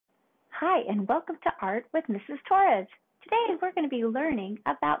Hi, and welcome to Art with Mrs. Torres. Today we're going to be learning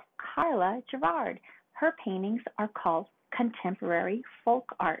about Karla Gerard. Her paintings are called contemporary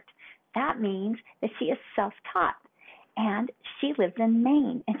folk art. That means that she is self-taught and she lives in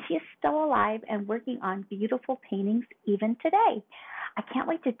Maine and she is still alive and working on beautiful paintings even today. I can't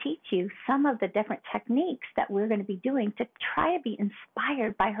wait to teach you some of the different techniques that we're going to be doing to try to be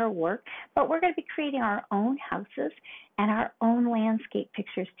inspired by her work, but we're going to be creating our own houses and our own landscape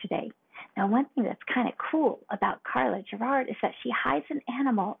pictures today. Now, one thing that's kind of cool about Karla Gerard is that she hides an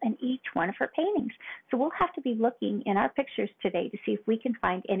animal in each one of her paintings. So we'll have to be looking in our pictures today to see if we can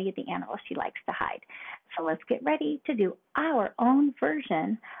find any of the animals she likes to hide. So let's get ready to do our own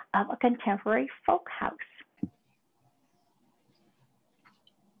version of a contemporary folk house.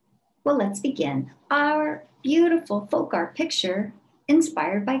 Well, let's begin our beautiful folk art picture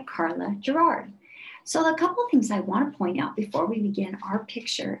inspired by Karla Gerard. So a couple of things I want to point out before we begin our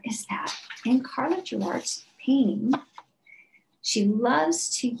picture is that in Karla Gerard's painting, she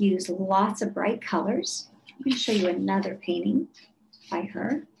loves to use lots of bright colors. I'm going to show you another painting by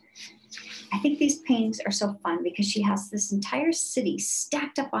her. I think these paintings are so fun because she has this entire city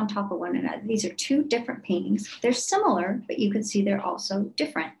stacked up on top of one another. These are two different paintings. They're similar, but you can see they're also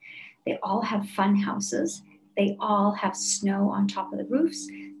different. They all have fun houses. They all have snow on top of the roofs.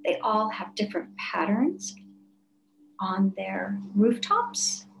 They all have different patterns on their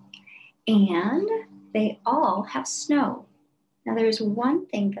rooftops. And they all have snow. Now there's one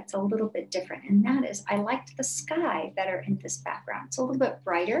thing that's a little bit different, and that is I liked the sky better in this background. It's a little bit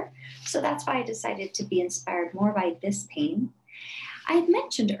brighter. So that's why I decided to be inspired more by this painting. I had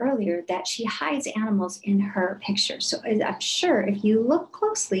mentioned earlier that she hides animals in her picture. So I'm sure if you look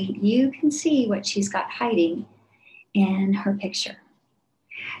closely, you can see what she's got hiding in her picture.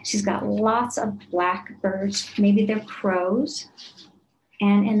 She's got lots of black birds, maybe they're crows.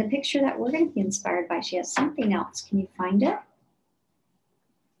 And in the picture that we're going to be inspired by, she has something else. Can you find it?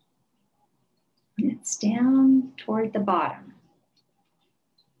 And it's down toward the bottom.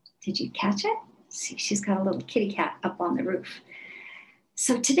 Did you catch it? See, she's got a little kitty cat up on the roof.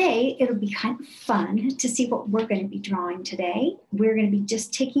 So today, it'll be kind of fun to see what we're going to be drawing today. We're going to be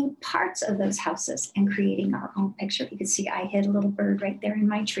just taking parts of those houses and creating our own picture. You can see I hid a little bird right there in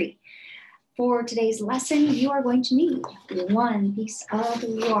my tree. For today's lesson, you are going to need one piece of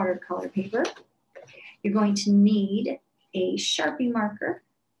watercolor paper. You're going to need a Sharpie marker.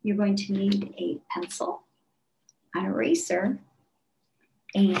 You're going to need a pencil, an eraser,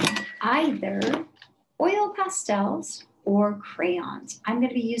 and either oil pastels or crayons. I'm going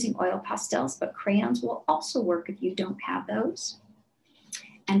to be using oil pastels, but crayons will also work if you don't have those.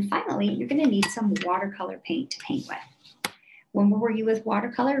 And finally, you're going to need some watercolor paint to paint with. When we're working with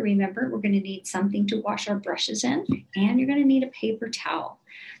watercolor, remember, we're going to need something to wash our brushes in, and you're going to need a paper towel.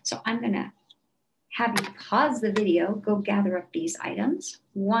 So I'm going to have you pause the video, go gather up these items,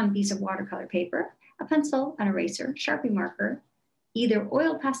 one piece of watercolor paper, a pencil, an eraser, Sharpie marker, either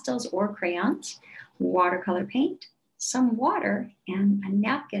oil pastels or crayons, watercolor paint, some water, and a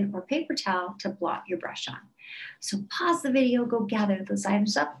napkin or paper towel to blot your brush on. So pause the video, go gather those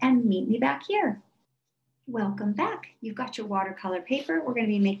items up, and meet me back here. Welcome back. You've got your watercolor paper. We're going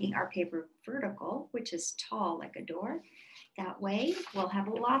to be making our paper vertical, which is tall like a door. That way, we'll have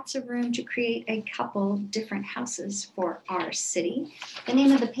lots of room to create a couple different houses for our city. The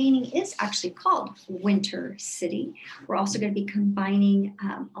name of the painting is actually called Winter City. We're also going to be combining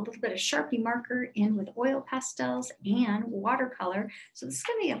a little bit of Sharpie marker in with oil pastels and watercolor. So this is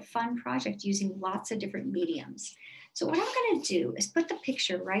going to be a fun project using lots of different mediums. So what I'm going to do is put the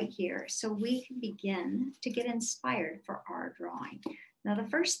picture right here so we can begin to get inspired for our drawing. Now, the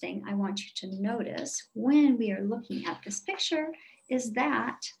first thing I want you to notice when we are looking at this picture is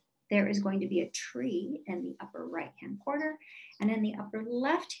that there is going to be a tree in the upper right-hand corner, and in the upper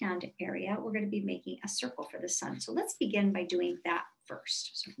left-hand area, we're going to be making a circle for the sun. So let's begin by doing that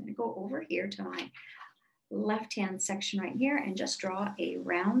first. So I'm going to go over here to my left-hand section right here and just draw a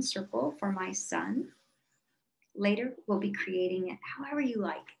round circle for my sun. Later, we'll be creating it however you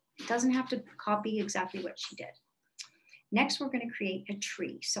like. It doesn't have to copy exactly what she did. Next, we're going to create a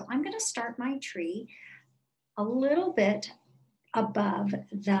tree. So I'm going to start my tree a little bit above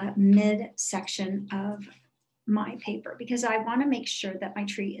the mid section of my paper because I want to make sure that my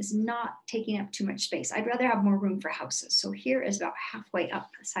tree is not taking up too much space. I'd rather have more room for houses. So here is about halfway up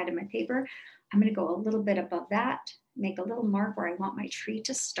the side of my paper. I'm going to go a little bit above that, make a little mark where I want my tree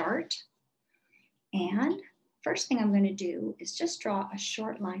to start. And first thing I'm going to do is just draw a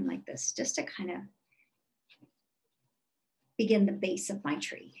short line like this, just to kind of begin the base of my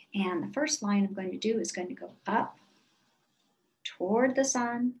tree. And the first line I'm going to do is going to go up toward the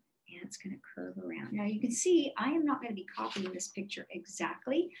sun and it's going to curve around. Now you can see I am not going to be copying this picture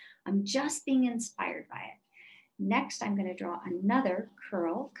exactly. I'm just being inspired by it. Next, I'm going to draw another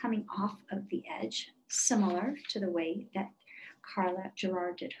curl coming off of the edge, similar to the way that Karla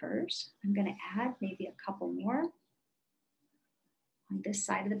Gerard did hers. I'm going to add maybe a couple more on this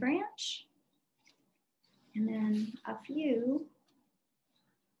side of the branch, and then a few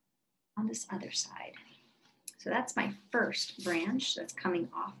on this other side. So that's my first branch that's coming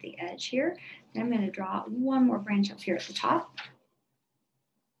off the edge here. Then I'm going to draw one more branch up here at the top.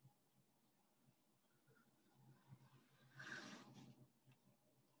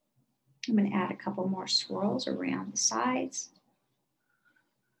 I'm going to add a couple more swirls around the sides.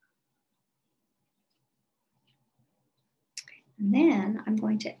 And then I'm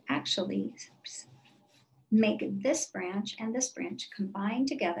going to actually make this branch and this branch combine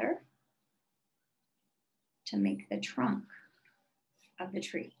together to make the trunk of the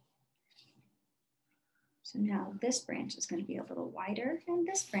tree. So now this branch is going to be a little wider and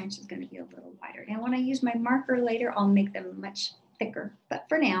this branch is going to be a little wider. Now when I use my marker later, I'll make them much thicker. But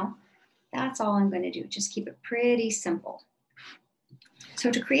for now, that's all I'm going to do. Just keep it pretty simple. So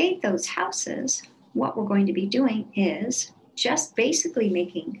to create those houses, what we're going to be doing is just basically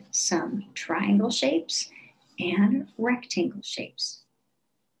making some triangle shapes and rectangle shapes.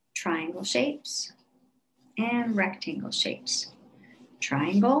 Triangle shapes and rectangle shapes.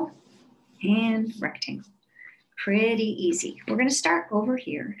 Triangle and rectangle. Pretty easy. We're going to start over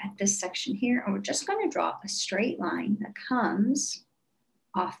here at this section here, and we're just going to draw a straight line that comes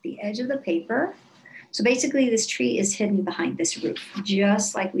off the edge of the paper. So basically this tree is hidden behind this roof,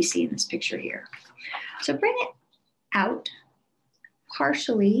 just like we see in this picture here. So bring it out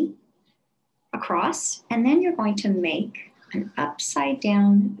partially across, and then you're going to make an upside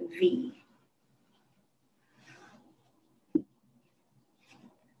down V.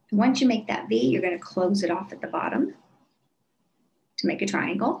 Once you make that V, you're going to close it off at the bottom to make a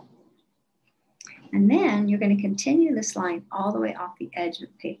triangle. And then you're going to continue this line all the way off the edge of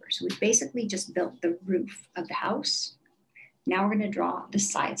the paper. So we basically just built the roof of the house. Now we're going to draw the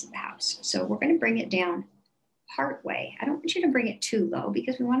sides of the house. So we're going to bring it down part way. I don't want you to bring it too low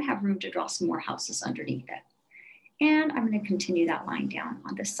because we want to have room to draw some more houses underneath it. And I'm going to continue that line down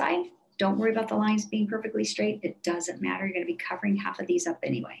on this side. Don't worry about the lines being perfectly straight. It doesn't matter. You're going to be covering half of these up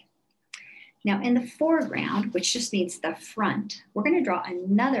anyway. Now in the foreground, which just means the front, we're going to draw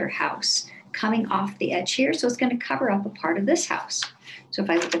another house coming off the edge here. So it's going to cover up a part of this house. So if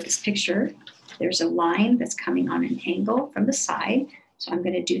I look at this picture, there's a line that's coming on an angle from the side. So I'm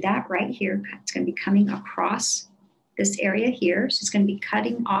going to do that right here. It's going to be coming across this area here. So it's going to be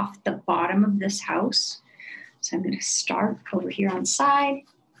cutting off the bottom of this house. So I'm going to start over here on the side,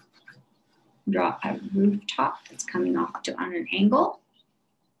 draw a rooftop that's coming off on an angle.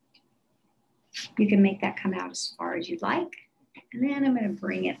 You can make that come out as far as you'd like. And then I'm going to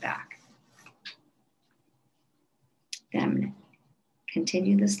bring it back. Then I'm going to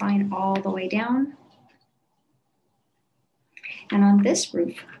continue this line all the way down. And on this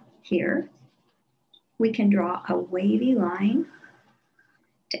roof here, we can draw a wavy line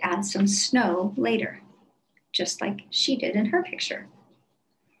to add some snow later, just like she did in her picture.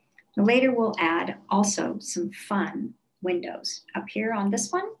 Now later we'll add also some fun windows. Up here on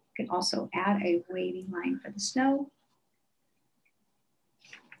this one, you can also add a wavy line for the snow.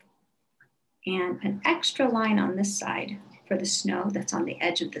 And an extra line on this side for the snow that's on the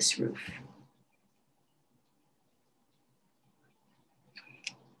edge of this roof.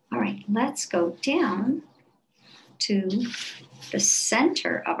 All right, let's go down to the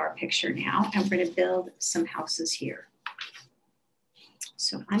center of our picture now, and we're going to build some houses here.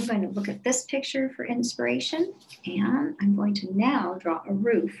 So I'm going to look at this picture for inspiration, and I'm going to now draw a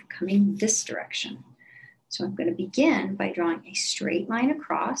roof coming this direction. So I'm going to begin by drawing a straight line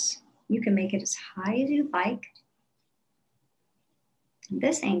across. You can make it as high as you like. And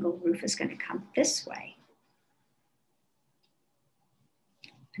this angled roof is going to come this way.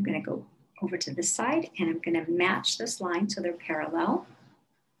 I'm going to go over to this side and I'm going to match this line so they're parallel.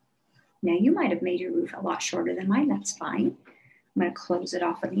 Now you might have made your roof a lot shorter than mine, that's fine. I'm going to close it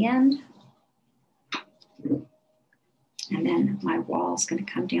off at the end. And then my wall is going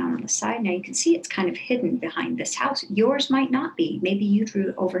to come down on the side. Now you can see it's kind of hidden behind this house. Yours might not be. Maybe you drew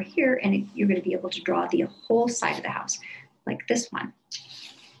it over here and you're going to be able to draw the whole side of the house, like this one.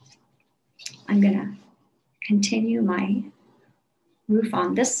 I'm going to continue my roof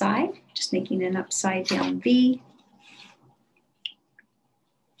on this side, just making an upside down V.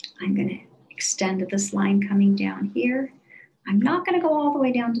 I'm going to extend this line coming down here. I'm not going to go all the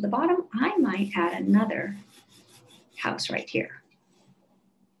way down to the bottom. I might add another house right here.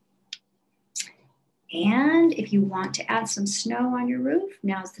 And if you want to add some snow on your roof,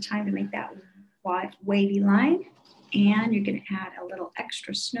 now's the time to make that wavy line. And you're going to add a little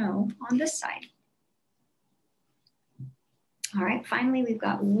extra snow on this side. All right, finally, we've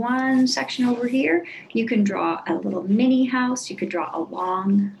got one section over here. You can draw a little mini house. You could draw a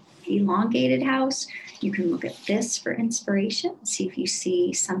long, elongated house. You can look at this for inspiration. See if you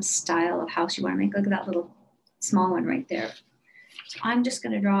see some style of house you want to make. Look at that little small one right there. So I'm just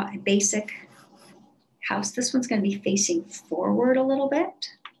going to draw a basic house. This one's going to be facing forward a little bit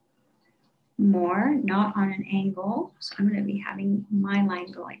more, not on an angle. So I'm going to be having my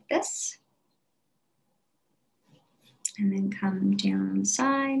line go like this. And then come down the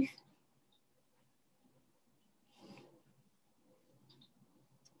side.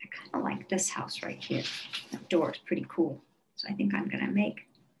 I kind of like this house right here. That door is pretty cool. So I think I'm going to make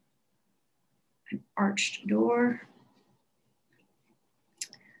an arched door.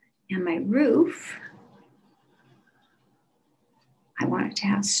 And my roof, I want it to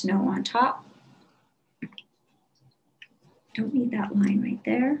have snow on top. Don't need that line right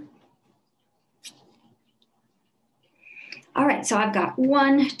there. All right, so I've got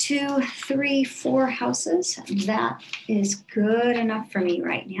 1, 2, 3, 4 houses. That is good enough for me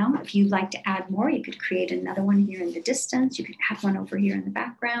right now. If you'd like to add more, you could create another one here in the distance. You could add one over here in the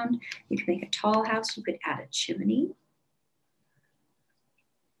background. You could make a tall house. You could add a chimney.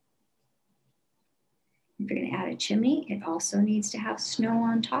 If you're going to add a chimney, it also needs to have snow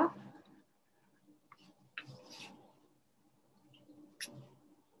on top.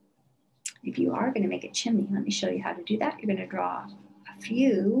 If you are going to make a chimney, let me show you how to do that. You're going to draw a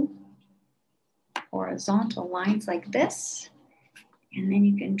few horizontal lines like this, and then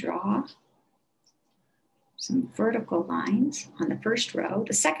you can draw some vertical lines on the first row.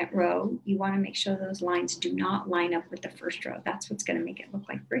 The second row, you want to make sure those lines do not line up with the first row. That's what's going to make it look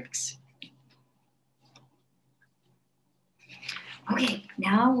like bricks. Okay,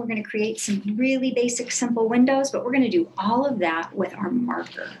 now we're going to create some really basic, simple windows, but we're going to do all of that with our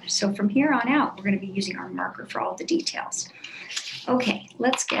marker. So from here on out, we're going to be using our marker for all the details. Okay,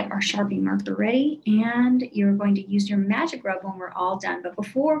 let's get our Sharpie marker ready, and you're going to use your magic rub when we're all done. But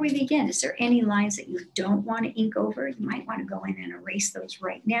before we begin, is there any lines that you don't want to ink over? You might want to go in and erase those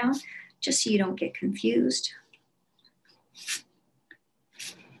right now, just so you don't get confused.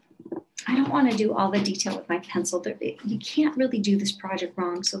 I don't want to do all the detail with my pencil. You can't really do this project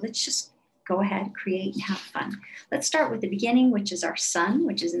wrong, so let's just go ahead, create, and have fun. Let's start with the beginning, which is our sun,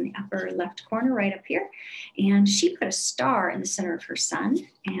 which is in the upper left corner right up here. And she put a star in the center of her sun,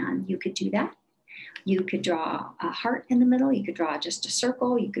 and you could do that. You could draw a heart in the middle. You could draw just a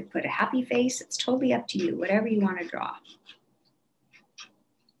circle. You could put a happy face. It's totally up to you, whatever you want to draw.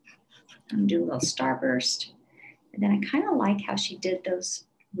 I'm going to do a little starburst. And then I kind of like how she did those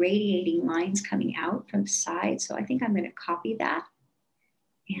radiating lines coming out from the side. So I think I'm going to copy that.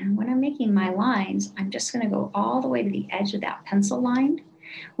 And when I'm making my lines, I'm just going to go all the way to the edge of that pencil line.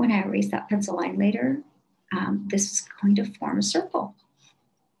 When I erase that pencil line later, this is going to form a circle.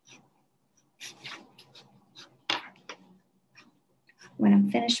 When I'm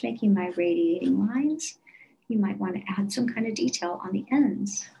finished making my radiating lines, you might want to add some kind of detail on the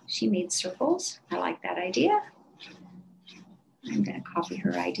ends. She made circles. I like that idea. I'm going to copy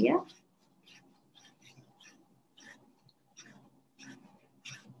her idea.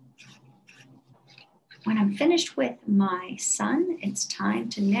 When I'm finished with my sun, it's time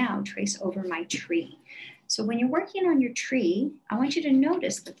to now trace over my tree. So when you're working on your tree, I want you to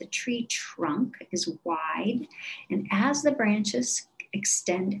notice that the tree trunk is wide, and as the branches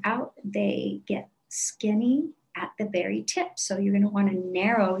extend out, they get skinny at the very tip. So you're going to want to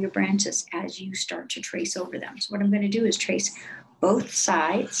narrow your branches as you start to trace over them. So what I'm going to do is trace both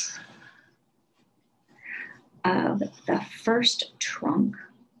sides of the first trunk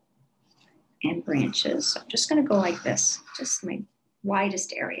and branches. So I'm just going to go like this, just my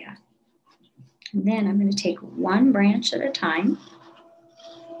widest area. And then I'm going to take one branch at a time,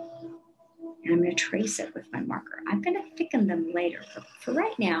 and I'm going to trace it with my marker. I'm going to thicken them later, but for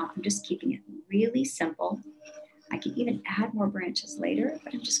right now, I'm just keeping it really simple. I can even add more branches later,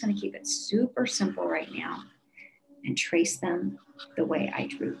 but I'm just going to keep it super simple right now and trace them the way I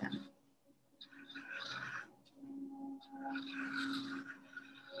drew them.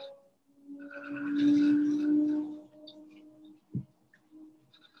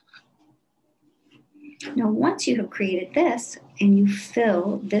 Now, once you have created this and you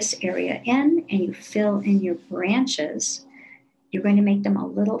fill this area in and you fill in your branches, you're going to make them a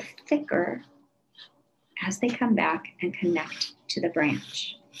little thicker as they come back and connect to the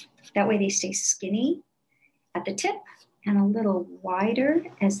branch. That way they stay skinny at the tip and a little wider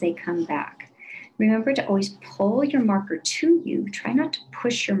as they come back. Remember to always pull your marker to you. Try not to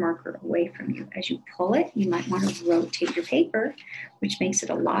push your marker away from you. As you pull it, you might want to rotate your paper, which makes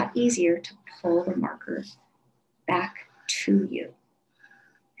it a lot easier to pull the marker back to you.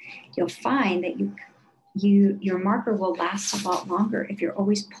 You'll find that your marker will last a lot longer if you're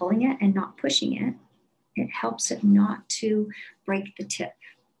always pulling it and not pushing it. It helps it not to break the tip.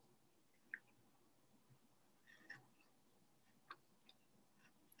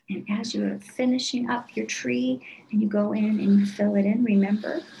 And as you're finishing up your tree and you go in and you fill it in,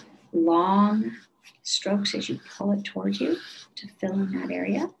 remember, long strokes as you pull it towards you to fill in that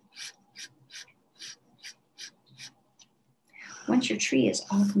area. Once your tree is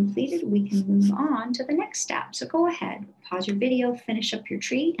all completed, we can move on to the next step. So go ahead, pause your video, finish up your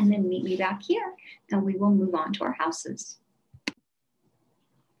tree, and then meet me back here, and we will move on to our houses.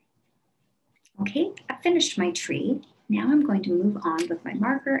 Okay, I finished my tree. Now I'm going to move on with my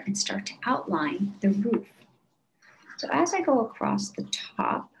marker and start to outline the roof. So as I go across the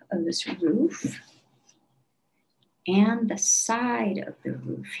top of this roof and the side of the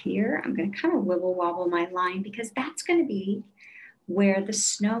roof here, I'm going to kind of wibble wobble my line because that's going to be where the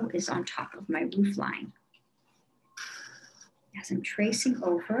snow is on top of my roof line. As I'm tracing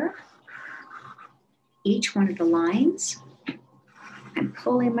over each one of the lines, I'm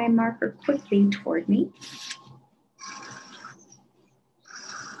pulling my marker quickly toward me.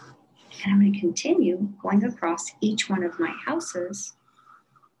 And I'm going to continue going across each one of my houses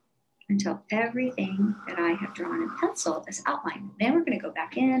until everything that I have drawn in pencil is outlined. Then we're going to go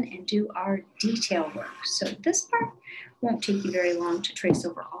back in and do our detail work. So this part won't take you very long to trace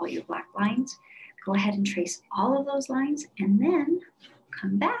over all your black lines. Go ahead and trace all of those lines and then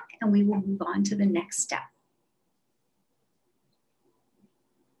come back and we will move on to the next step.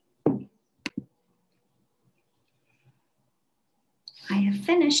 I have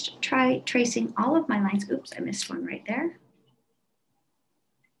finished tracing all of my lines. Oops, I missed one right there.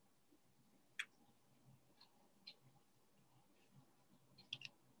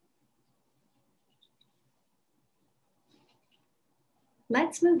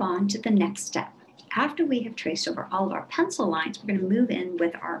 Let's move on to the next step. After we have traced over all of our pencil lines, we're going to move in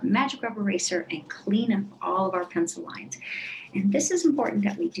with our magic rubber eraser and clean up all of our pencil lines. And this is important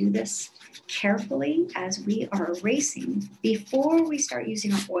that we do this carefully as we are erasing before we start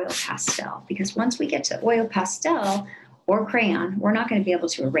using our oil pastel, because once we get to oil pastel or crayon, we're not going to be able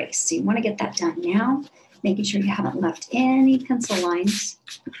to erase. So you want to get that done now, making sure you haven't left any pencil lines,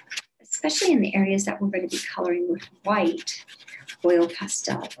 especially in the areas that we're going to be coloring with white, oil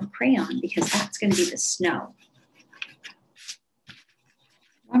pastel, or crayon, because that's going to be the snow.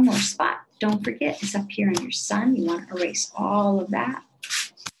 One more spot, don't forget, is up here in your sun. You want to erase all of that.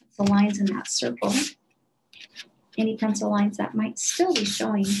 The lines in that circle. Any pencil lines that might still be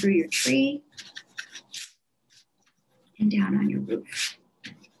showing through your tree and down on your roof.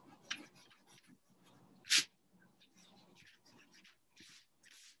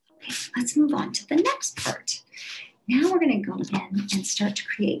 Okay, let's move on to the next part. Now we're going to go in and start to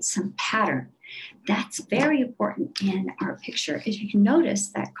create some pattern. That's very important in our picture. As you can notice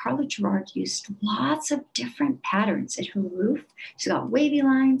that Karla Gerard used lots of different patterns in her roof. She's got wavy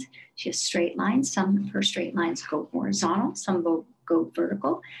lines, she has straight lines. Some of her straight lines go horizontal, some go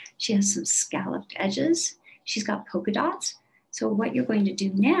vertical. She has some scalloped edges. She's got polka dots. So what you're going to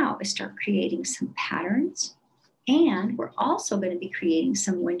do now is start creating some patterns. And we're also going to be creating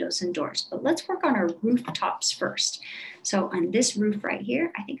some windows and doors. But let's work on our rooftops first. So on this roof right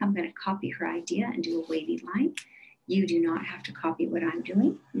here, I think I'm going to copy her idea and do a wavy line. You do not have to copy what I'm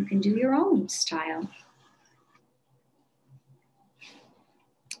doing. You can do your own style.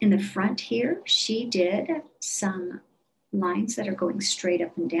 In the front here, she did some lines that are going straight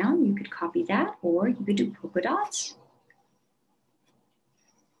up and down. You could copy that, or you could do polka dots.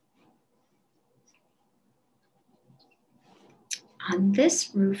 On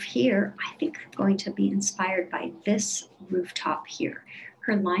this roof here, I think I'm going to be inspired by this rooftop here.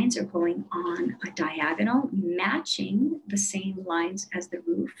 Her lines are going on a diagonal, matching the same lines as the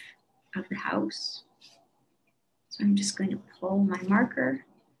roof of the house. So I'm just going to pull my marker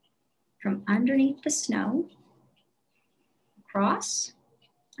from underneath the snow across.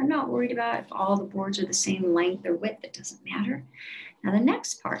 I'm not worried about if all the boards are the same length or width, it doesn't matter. Now the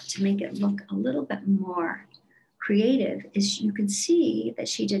next part, to make it look a little bit more creative, is you can see that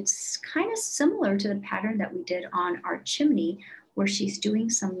she did kind of similar to the pattern that we did on our chimney, where she's doing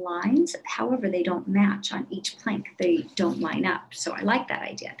some lines. However, they don't match on each plank. They don't line up. So I like that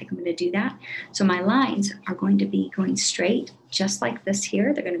idea. I think I'm going to do that. So my lines are going to be going straight, just like this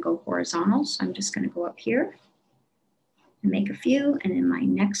here. They're going to go horizontal. So I'm just going to go up here and make a few. And in my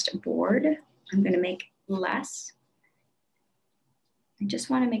next board, I'm going to make less. I just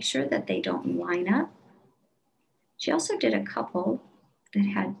want to make sure that they don't line up. She also did a couple that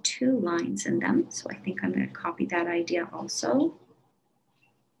had 2 lines in them, so I think I'm going to copy that idea also.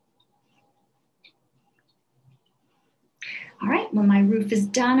 All right, when my roof is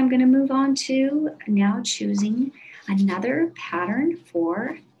done, I'm going to move on to now choosing another pattern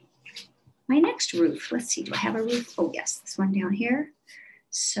for my next roof. Let's see, do I have a roof? Oh yes, this one down here.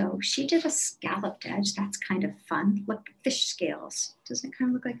 So she did a scalloped edge. That's kind of fun. Look, fish scales. Doesn't it kind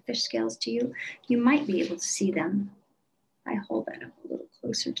of look like fish scales to you? You might be able to see them. I hold that up a little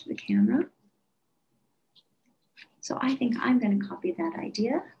closer to the camera. So I think I'm going to copy that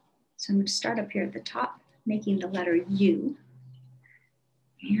idea. So I'm going to start up here at the top, making the letter U.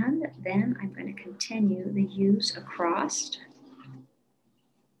 And then I'm going to continue the U's across.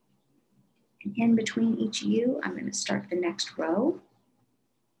 And in between each U, I'm going to start the next row.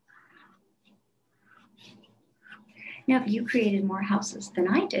 Now, if you created more houses than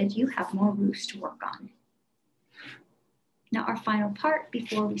I did, you have more roofs to work on. Now, our final part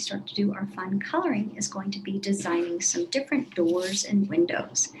before we start to do our fun coloring is going to be designing some different doors and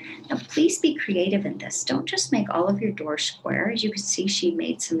windows. Now, please be creative in this. Don't just make all of your doors square. As you can see, she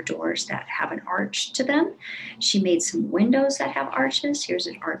made some doors that have an arch to them. She made some windows that have arches. Here's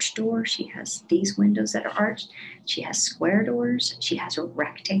an arch door. She has these windows that are arched. She has square doors. She has a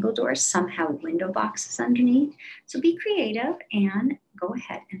rectangle door. Some have window boxes underneath. So be creative and go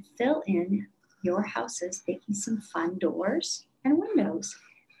ahead and fill in your houses, making some fun doors and windows.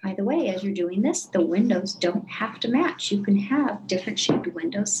 By the way, as you're doing this, the windows don't have to match. You can have different shaped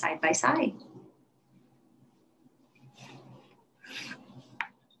windows side by side.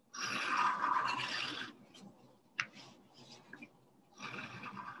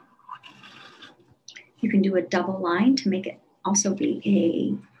 You can do a double line to make it also be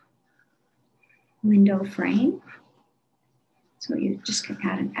a window frame. So you just can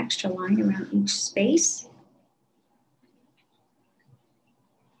add an extra line around each space.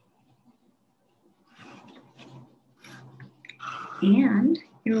 And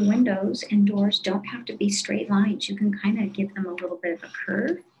your windows and doors don't have to be straight lines. You can kind of give them a little bit of a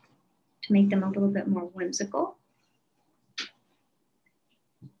curve to make them a little bit more whimsical.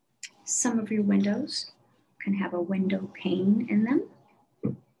 Some of your windows can have a window pane in them,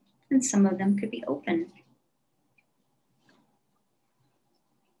 and some of them could be open.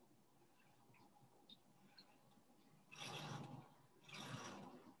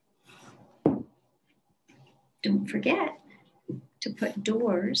 Don't forget to put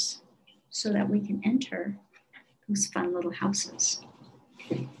doors so that we can enter those fun little houses.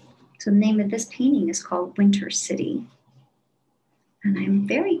 So the name of this painting is called Winter City. And I'm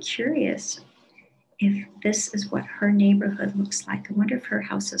very curious if this is what her neighborhood looks like. I wonder if her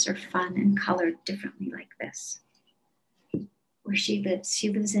houses are fun and colored differently like this. Where she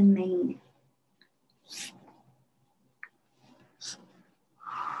lives in Maine.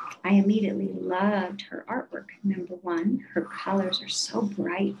 I immediately loved her artwork. Number one, her colors are so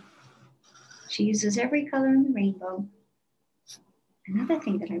bright. She uses every color in the rainbow. Another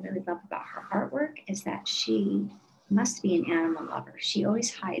thing that I really love about her artwork is that she must be an animal lover. She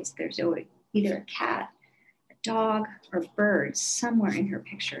always hides. There's either a cat, a dog, or birds somewhere in her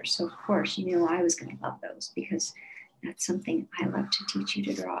picture. So of course, you knew I was going to love those because that's something I love to teach you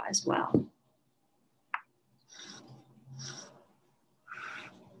to draw as well.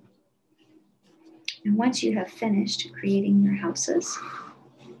 And once you have finished creating your houses,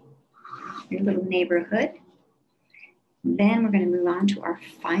 your little neighborhood, then we're going to move on to our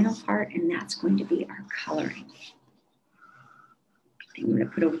final part, and that's going to be our coloring. I'm going to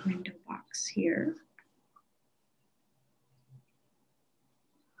put a window box here.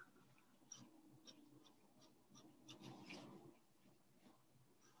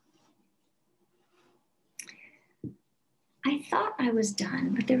 I thought I was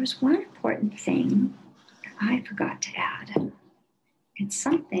done, but there was one important thing that I forgot to add. It's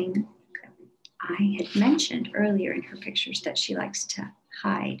something I had mentioned earlier in her pictures that she likes to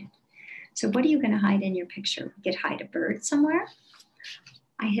hide. So what are you going to hide in your picture? You could hide a bird somewhere.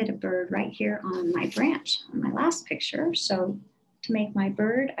 I hid a bird right here on my branch on my last picture. So to make my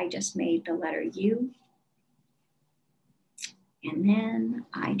bird, I just made the letter U. And then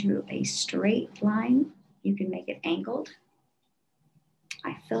I drew a straight line. You can make it angled.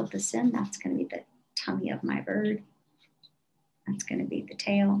 I filled this in. That's going to be the tummy of my bird. That's going to be the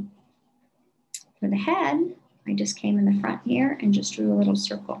tail. For the head, I just came in the front here and just drew a little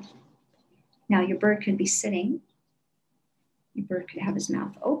circle. Now your bird could be sitting. Your bird could have his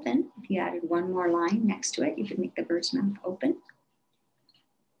mouth open. If you added one more line next to it, you could make the bird's mouth open.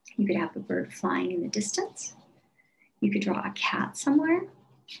 You could have a bird flying in the distance. You could draw a cat somewhere.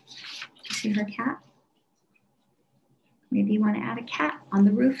 See her cat? Maybe you want to add a cat on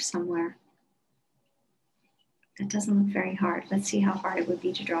the roof somewhere. That doesn't look very hard. Let's see how hard it would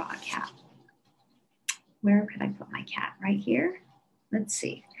be to draw a cat. Where could I put my cat? Right here? Let's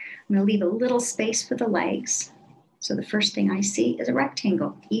see. I'm going to leave a little space for the legs. So the first thing I see is a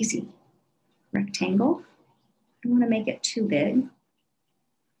rectangle. Easy. Rectangle. I don't want to make it too big.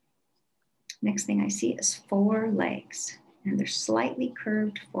 Next thing I see is 4 legs, and they're slightly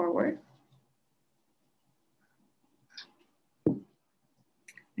curved forward.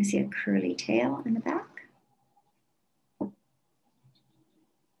 I see a curly tail in the back. A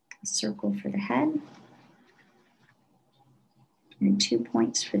circle for the head. And 2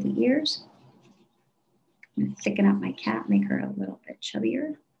 points for the ears. I'm going to thicken up my cat, make her a little bit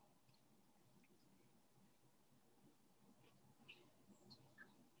chubbier.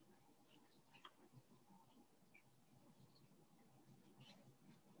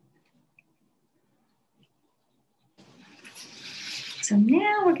 So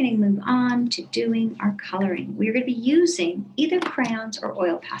now we're going to move on to doing our coloring. We're going to be using either crayons or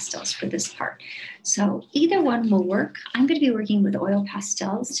oil pastels for this part. So either one will work. I'm going to be working with oil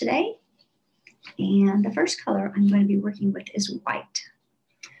pastels today. And the first color I'm going to be working with is white.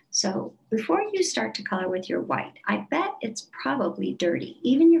 So before you start to color with your white, I bet it's probably dirty.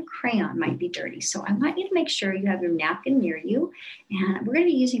 Even your crayon might be dirty. So I want you to make sure you have your napkin near you. And we're going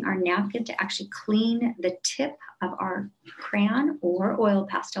to be using our napkin to actually clean the tip of our crayon or oil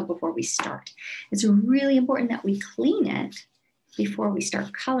pastel before we start. It's really important that we clean it before we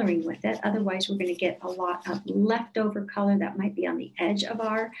start coloring with it. Otherwise, we're going to get a lot of leftover color that might be on the edge of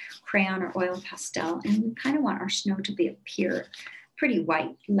our crayon or oil pastel. And we kind of want our snow to appear pretty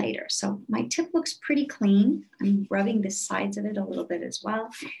white later. So my tip looks pretty clean. I'm rubbing the sides of it a little bit as well.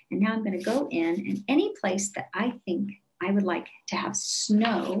 And now I'm going to go in, and any place that I think I would like to have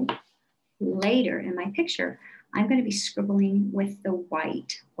snow later in my picture, I'm going to be scribbling with the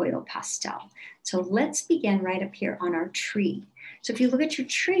white oil pastel. So let's begin right up here on our tree. So if you look at your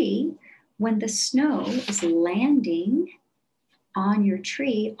tree, when the snow is landing on your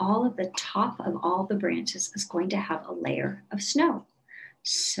tree, all of the top of all the branches is going to have a layer of snow.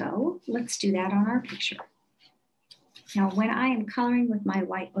 So let's do that on our picture. Now, when I am coloring with my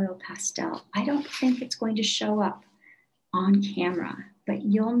white oil pastel, I don't think it's going to show up on camera, but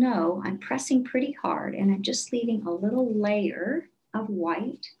you'll know I'm pressing pretty hard and I'm just leaving a little layer of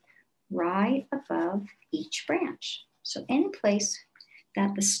white right above each branch. So any place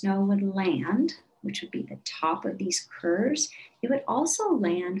that the snow would land, which would be the top of these curves, it would also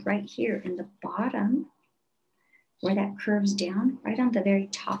land right here in the bottom where that curves down, right on the very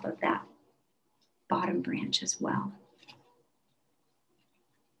top of that bottom branch as well.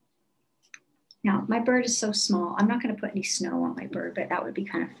 Now, my bird is so small, I'm not going to put any snow on my bird, but that would be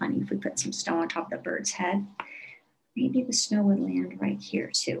kind of funny if we put some snow on top of the bird's head. Maybe the snow would land right here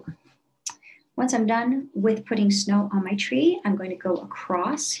too. Once I'm done with putting snow on my tree, I'm going to go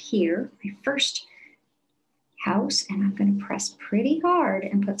across here, my first house, and I'm going to press pretty hard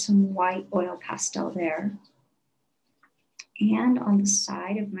and put some white oil pastel there. And on the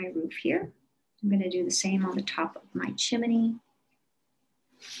side of my roof here, I'm going to do the same on the top of my chimney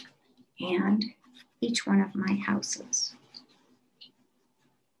and each one of my houses.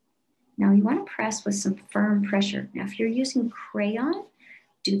 Now you want to press with some firm pressure. Now if you're using crayon,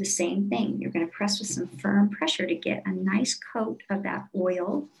 do the same thing. You're going to press with some firm pressure to get a nice coat of that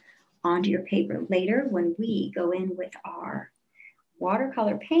oil onto your paper. Later, when we go in with our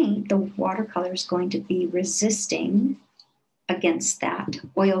watercolor paint, the watercolor is going to be resisting against that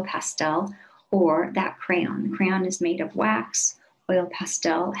oil pastel or that crayon. The crayon is made of wax. Oil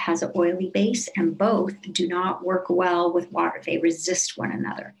pastel has an oily base, and both do not work well with water. They resist one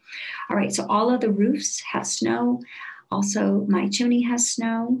another. All right, so all of the roofs have snow. Also, my chimney has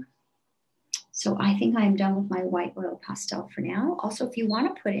snow. So I think I'm done with my white oil pastel for now. Also, if you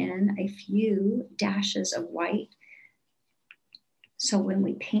want to put in a few dashes of white, so when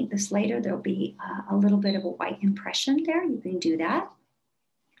we paint this later, there'll be a little bit of a white impression there. You can do that.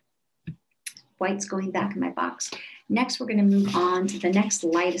 White's going back in my box. Next, we're going to move on to the next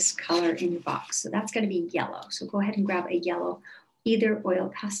lightest color in your box. So that's going to be yellow. So go ahead and grab a yellow, either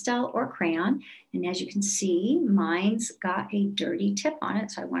oil pastel or crayon. And as you can see, mine's got a dirty tip on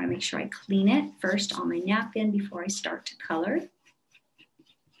it. So I want to make sure I clean it first on my napkin before I start to color.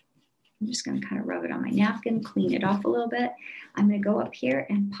 I'm just going to kind of rub it on my napkin, clean it off a little bit. I'm going to go up here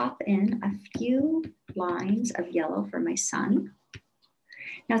and pop in a few lines of yellow for my sun.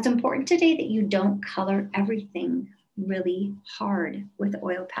 Now, it's important today that you don't color everything really hard with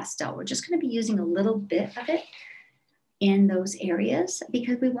oil pastel. We're just going to be using a little bit of it in those areas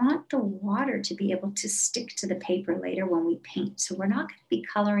because we want the water to be able to stick to the paper later when we paint. So we're not going to be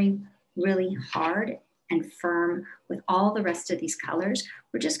coloring really hard and firm with all the rest of these colors.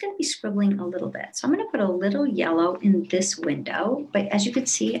 We're just going to be scribbling a little bit. So I'm going to put a little yellow in this window, but as you can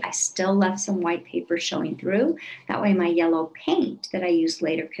see, I still left some white paper showing through. That way my yellow paint that I use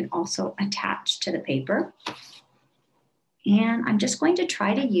later can also attach to the paper. And I'm just going to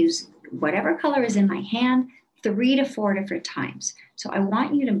try to use whatever color is in my hand 3 to 4 different times. So I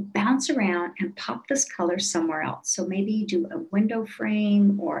want you to bounce around and pop this color somewhere else. So maybe you do a window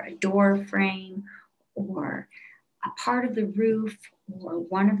frame or a door frame or a part of the roof or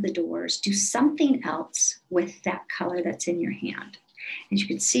one of the doors. Do something else with that color that's in your hand. As you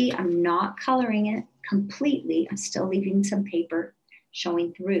can see, I'm not coloring it completely. I'm still leaving some paper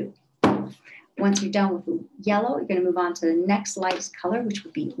showing through. Once you're done with the yellow, you're going to move on to the next lightest color, which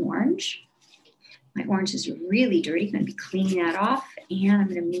would be orange. My orange is really dirty. I'm going to be cleaning that off, and I'm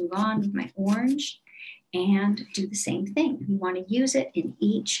going to move on with my orange and do the same thing. You want to use it in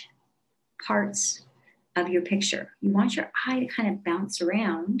each parts of your picture. You want your eye to kind of bounce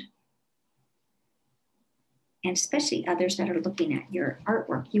around, and especially others that are looking at your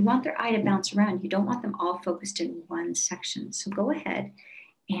artwork. You want their eye to bounce around. You don't want them all focused in one section. So go ahead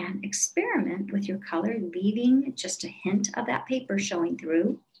and experiment with your color, leaving just a hint of that paper showing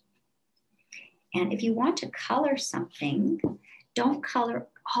through. And if you want to color something, don't color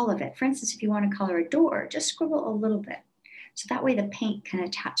all of it. For instance, if you want to color a door, just scribble a little bit. So that way the paint can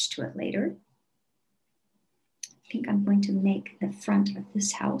attach to it later. I think I'm going to make the front of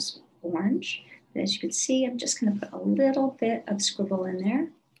this house orange. But as you can see, I'm just going to put a little bit of scribble in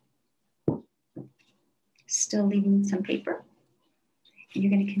there. Still leaving some paper. And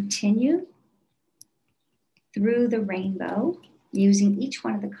you're going to continue through the rainbow using each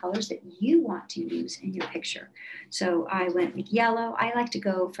one of the colors that you want to use in your picture. So I went with yellow. I like to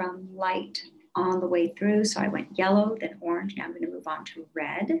go from light all the way through. So I went yellow, then orange. Now I'm going to move on to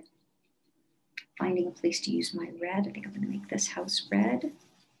red. Finding a place to use my red. I think I'm going to make this house red.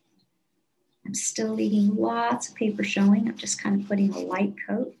 I'm still leaving lots of paper showing. I'm just kind of putting a light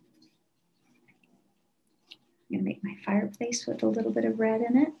coat. I'm going to make my fireplace with a little bit of red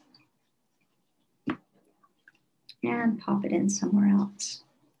in it. And pop it in somewhere else.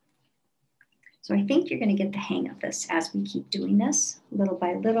 So I think you're going to get the hang of this as we keep doing this little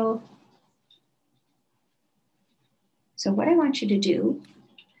by little. So what I want you to do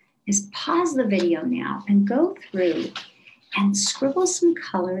is pause the video now and go through and scribble some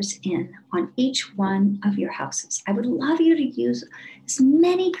colors in on each one of your houses. I would love you to use as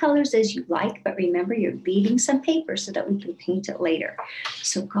many colors as you like, but remember you're leaving some paper so that we can paint it later.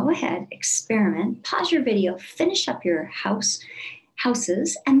 So go ahead, experiment, pause your video, finish up your houses,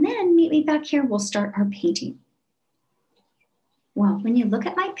 and then meet me back here. We'll start our painting. Well, when you look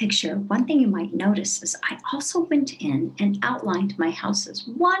at my picture, one thing you might notice is I also went in and outlined my houses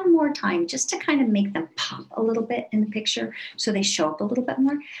one more time just to kind of make them pop a little bit in the picture so they show up a little bit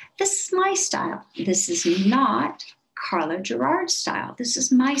more. This is my style. This is not Karla Gerard's style. This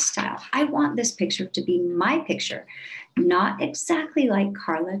is my style. I want this picture to be my picture, not exactly like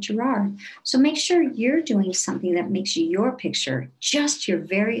Karla Gerard. So make sure you're doing something that makes your picture just your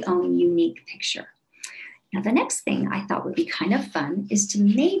very own unique picture. Now, the next thing I thought would be kind of fun is to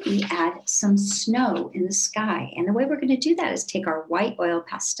maybe add some snow in the sky. And the way we're going to do that is take our white oil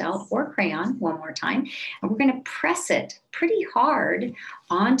pastel or crayon one more time, and we're going to press it pretty hard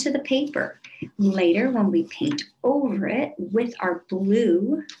onto the paper. Later, when we paint over it with our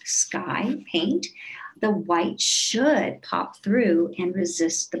blue sky paint, the white should pop through and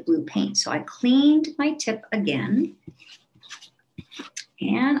resist the blue paint. So I cleaned my tip again.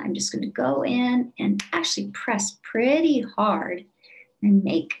 And I'm just going to go in and actually press pretty hard and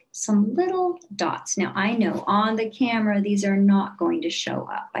make some little dots. Now, I know on the camera, these are not going to show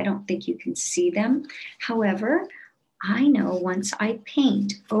up. I don't think you can see them. However, I know once I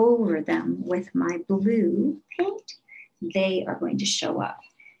paint over them with my blue paint, they are going to show up.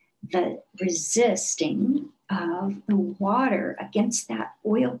 The resisting of the water against that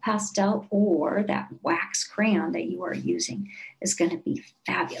oil pastel or that wax crayon that you are using is going to be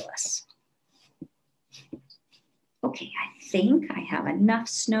fabulous. Okay, I think I have enough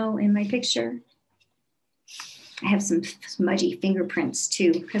snow in my picture. I have some smudgy fingerprints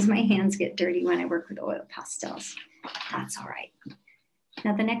too because my hands get dirty when I work with oil pastels. That's all right.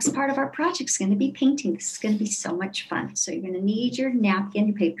 Now the next part of our project is going to be painting. This is going to be so much fun. So you're going to need your napkin,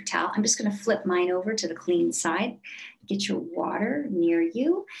 your paper towel. I'm just going to flip mine over to the clean side. Get your water near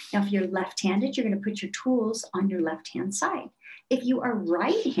you. Now, if you're left-handed, you're going to put your tools on your left-hand side. If you are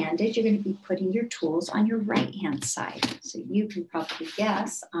right-handed, you're going to be putting your tools on your right-hand side. So you can probably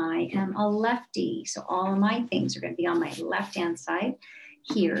guess I am a lefty. So all of my things are going to be on my left-hand side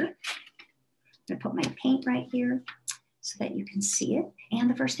here. I'm going to put my paint right here so that you can see it. And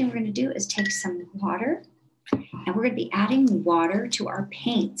the first thing we're going to do is take some water, and we're going to be adding water to our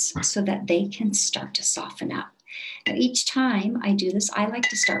paints so that they can start to soften up. Now, each time I do this, I like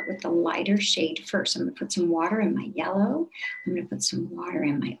to start with the lighter shade first. I'm going to put some water in my yellow. I'm going to put some water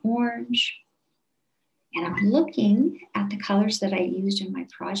in my orange. And I'm looking at the colors that I used in my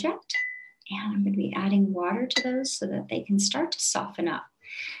project. And I'm going to be adding water to those so that they can start to soften up.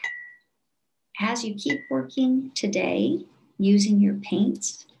 As you keep working today using your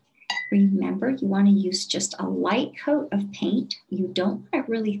paints, remember you want to use just a light coat of paint. You don't want it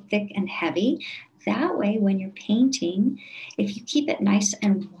really thick and heavy. That way, when you're painting, if you keep it nice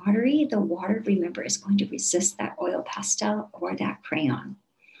and watery, the water, remember, is going to resist that oil pastel or that crayon.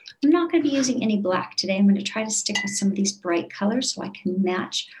 I'm not going to be using any black today. I'm going to try to stick with some of these bright colors so I can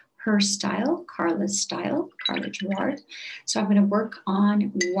match her style, Karla Gerard. So I'm going to work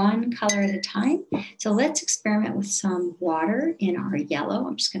on one color at a time. So let's experiment with some water in our yellow.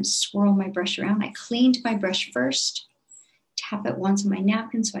 I'm just going to swirl my brush around. I cleaned my brush first. Tap it once on my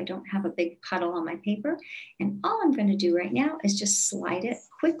napkin so I don't have a big puddle on my paper. And all I'm going to do right now is just slide it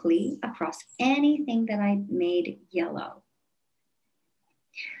quickly across anything that I made yellow.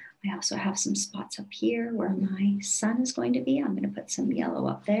 I also have some spots up here where my sun is going to be. I'm going to put some yellow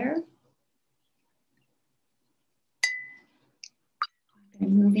up there. I'm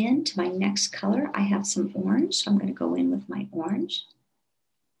going to move into my next color. I have some orange, so I'm going to go in with my orange.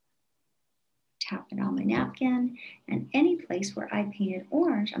 Tap it on my napkin, and any place where I painted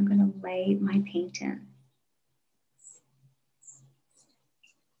orange, I'm going to lay my paint in.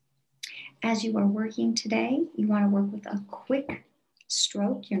 As you are working today, you want to work with a quick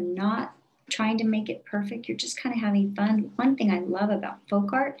stroke. You're not trying to make it perfect. You're just kind of having fun. One thing I love about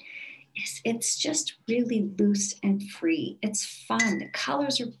folk art is it's just really loose and free. It's fun. The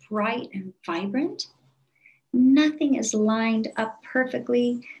colors are bright and vibrant. Nothing is lined up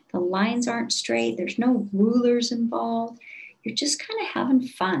perfectly. The lines aren't straight. There's no rulers involved. You're just kind of having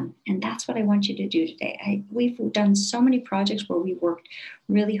fun. And that's what I want you to do today. We've done so many projects where we worked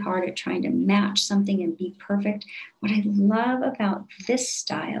really hard at trying to match something and be perfect. What I love about this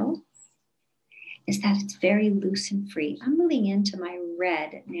style is that it's very loose and free. I'm moving into my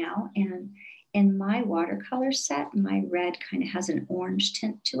red now. And in my watercolor set, my red kind of has an orange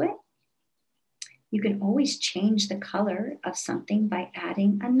tint to it. You can always change the color of something by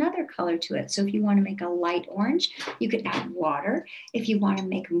adding another color to it. So if you want to make a light orange, you could add water. If you want to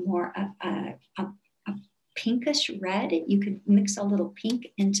make more of a pinkish red, you could mix a little pink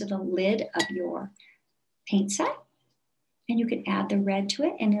into the lid of your paint set. And you can add the red to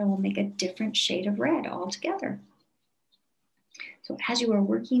it, and it will make a different shade of red altogether. So as you are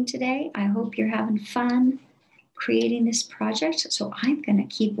working today, I hope you're having fun creating this project. So I'm going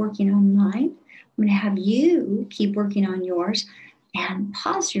to keep working on mine. I'm going to have you keep working on yours and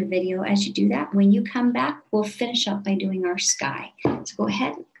pause your video as you do that. When you come back, we'll finish up by doing our sky. So go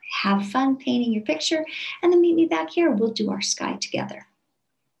ahead, have fun painting your picture, and then meet me back here. We'll do our sky together.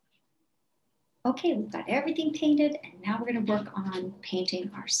 Okay, we've got everything painted, and now we're going to work on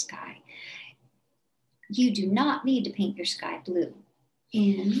painting our sky. You do not need to paint your sky blue.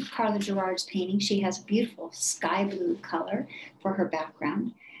 In Karla Gerard's painting, she has a beautiful sky blue color for her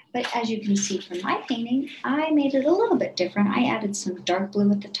background. But as you can see from my painting, I made it a little bit different. I added some dark blue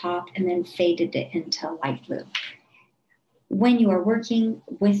at the top and then faded it into light blue. When you are working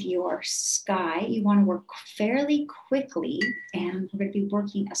with your sky, you want to work fairly quickly, and we're going to be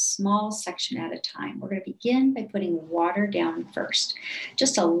working a small section at a time. We're going to begin by putting water down first.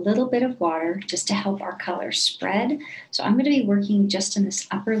 Just a little bit of water just to help our color spread. So I'm going to be working just in this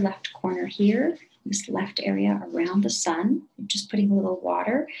upper left corner here, this left area around the sun. I'm just putting a little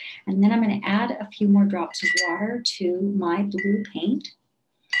water, and then I'm going to add a few more drops of water to my blue paint.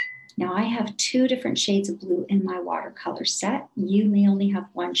 Now I have 2 different shades of blue in my watercolor set. You may only have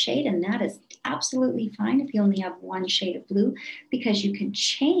 1 shade, and that is absolutely fine if you only have 1 shade of blue, because you can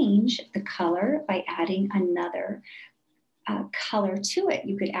change the color by adding another color to it.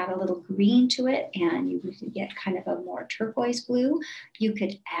 You could add a little green to it, and you could get kind of a more turquoise blue. You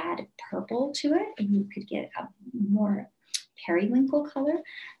could add purple to it, and you could get a more periwinkle color.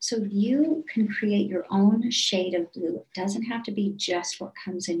 So you can create your own shade of blue. It doesn't have to be just what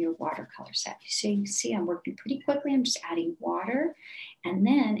comes in your watercolor set. So you see I'm working pretty quickly. I'm just adding water and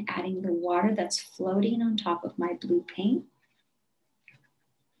then adding the water that's floating on top of my blue paint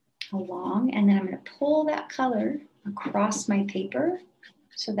along. And then I'm going to pull that color across my paper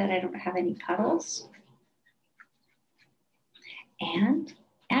so that I don't have any puddles. And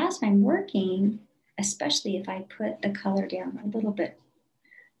as I'm working, especially if I put the color down a little bit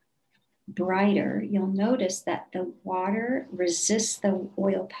brighter, you'll notice that the water resists the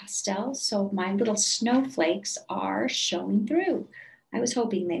oil pastel. So my little snowflakes are showing through. I was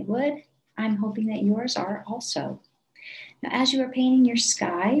hoping they would. I'm hoping that yours are also. Now, as you are painting your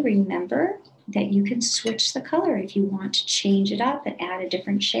sky, remember that you can switch the color if you want to change it up and add a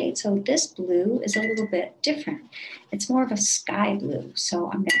different shade. So this blue is a little bit different. It's more of a sky blue. So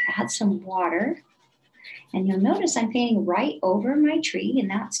I'm going to add some water. And you'll notice I'm painting right over my tree, and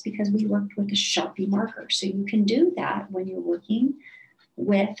that's because we worked with a Sharpie marker. So you can do that when you're working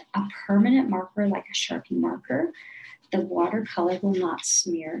with a permanent marker like a Sharpie marker. The watercolor will not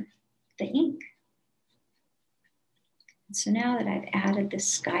smear the ink. And so now that I've added this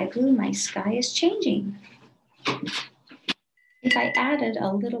sky blue, my sky is changing. If I added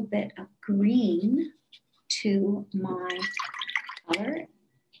a little bit of green to my color,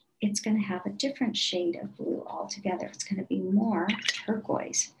 it's going to have a different shade of blue altogether. It's going to be more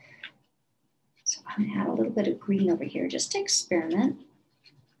turquoise. So I'm going to add a little bit of green over here just to experiment,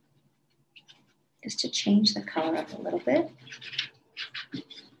 just to change the color up a little bit.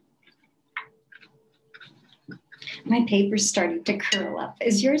 My paper's starting to curl up.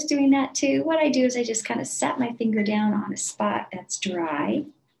 Is yours doing that too? What I do is I just kind of set my finger down on a spot that's dry.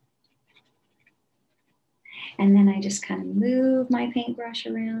 And then I just kind of move my paintbrush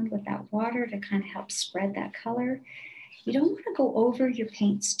around with that water to kind of help spread that color. You don't want to go over your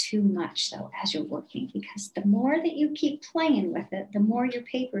paints too much though as you're working, because the more that you keep playing with it, the more your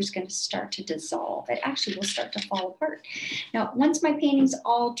paper is going to start to dissolve. It actually will start to fall apart. Now, once my painting's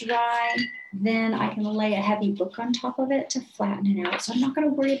all dry, then I can lay a heavy book on top of it to flatten it out. So I'm not going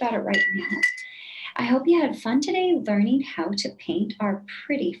to worry about it right now. I hope you had fun today learning how to paint our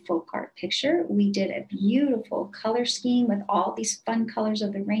pretty folk art picture. We did a beautiful color scheme with all these fun colors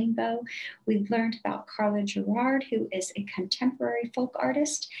of the rainbow. We've learned about Karla Gerard, who is a contemporary folk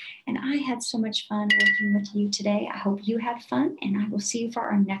artist, and I had so much fun working with you today. I hope you had fun, and I will see you for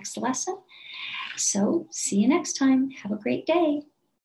our next lesson. So see you next time. Have a great day.